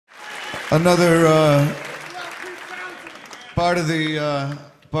Another part of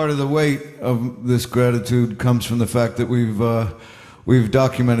the weight of this gratitude comes from the fact that we've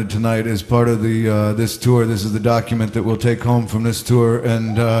documented tonight as part of the this tour. This is the document that we'll take home from this tour,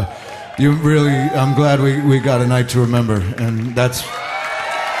 and I'm glad we got a night to remember, and that's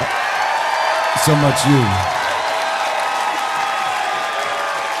so much you.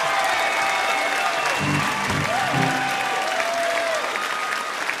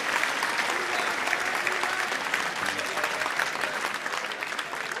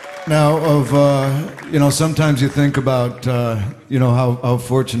 Now, sometimes you think about, how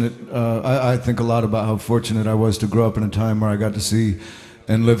fortunate, I think a lot about how fortunate I was to grow up in a time where I got to see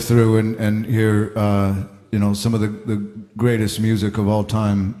and live through and hear, some of the greatest music of all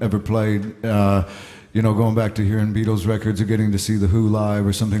time ever played. Going back to hearing Beatles records or getting to see The Who live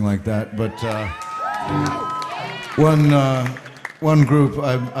or something like that. But one group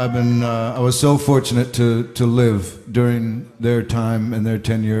I was so fortunate to live during their time and their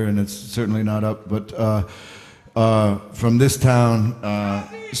tenure, and it's certainly not up, but from this town,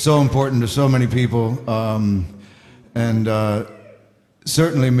 so important to so many people, and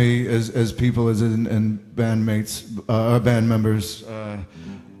certainly me as people, as in bandmates, band members,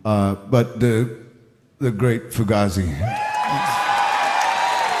 but the great Fugazi.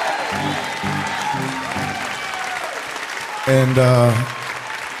 And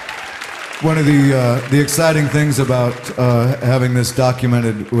one of the exciting things about having this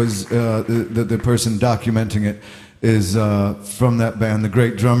documented was the person documenting it is from that band, the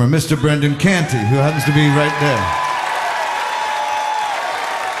great drummer, Mr. Brendan Canty, who happens to be right there.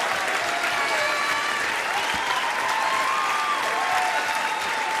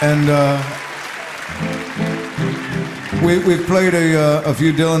 And we've played a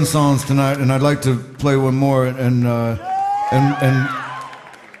few Dylan songs tonight, and I'd like to play one more, and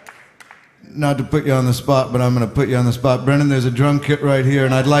not to put you on the spot, but I'm going to put you on the spot. Brendan, there's a drum kit right here,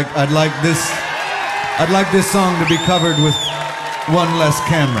 and I'd like this song to be covered with one less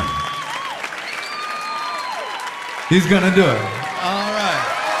camera. He's going to do it. All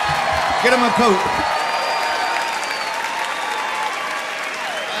right. Get him a coat.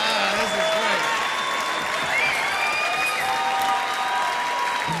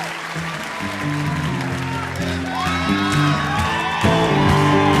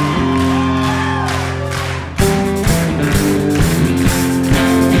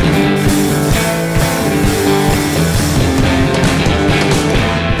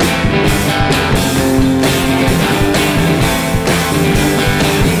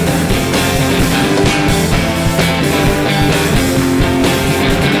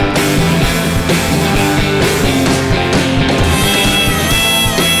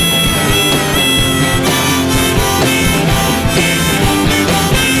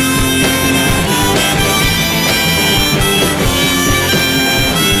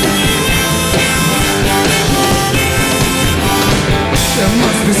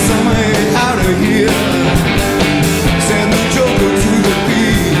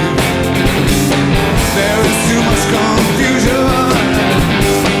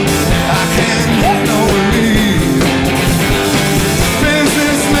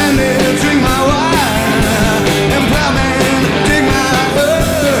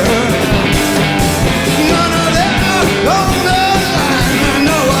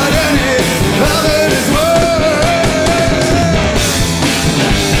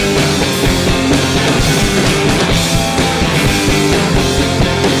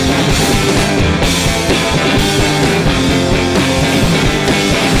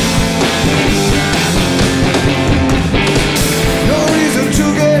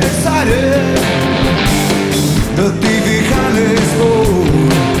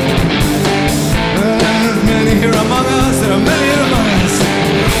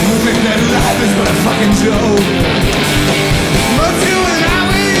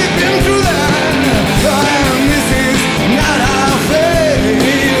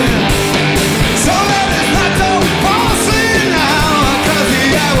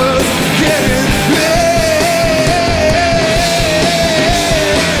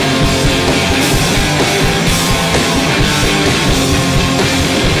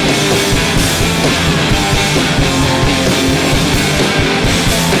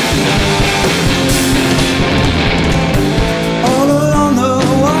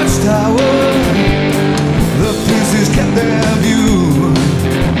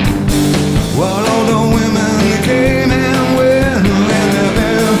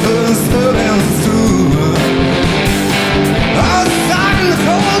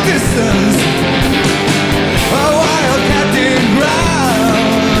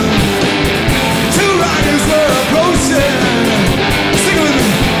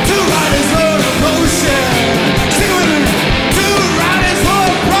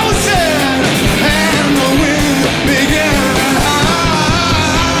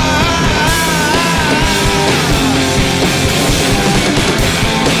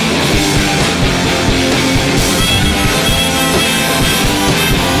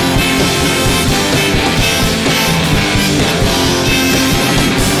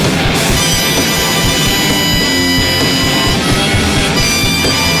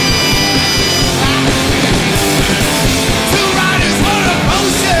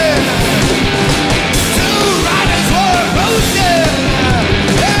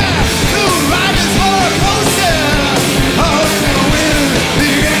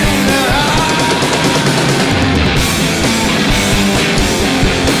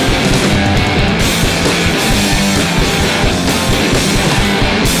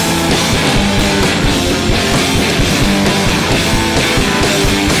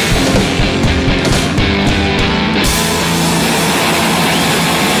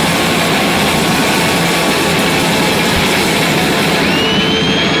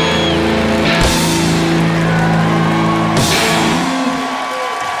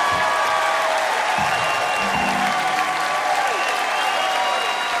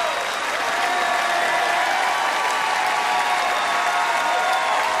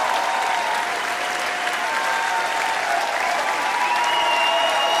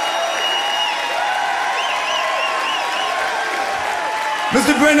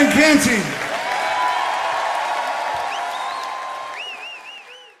 Mr. Brendan Canty.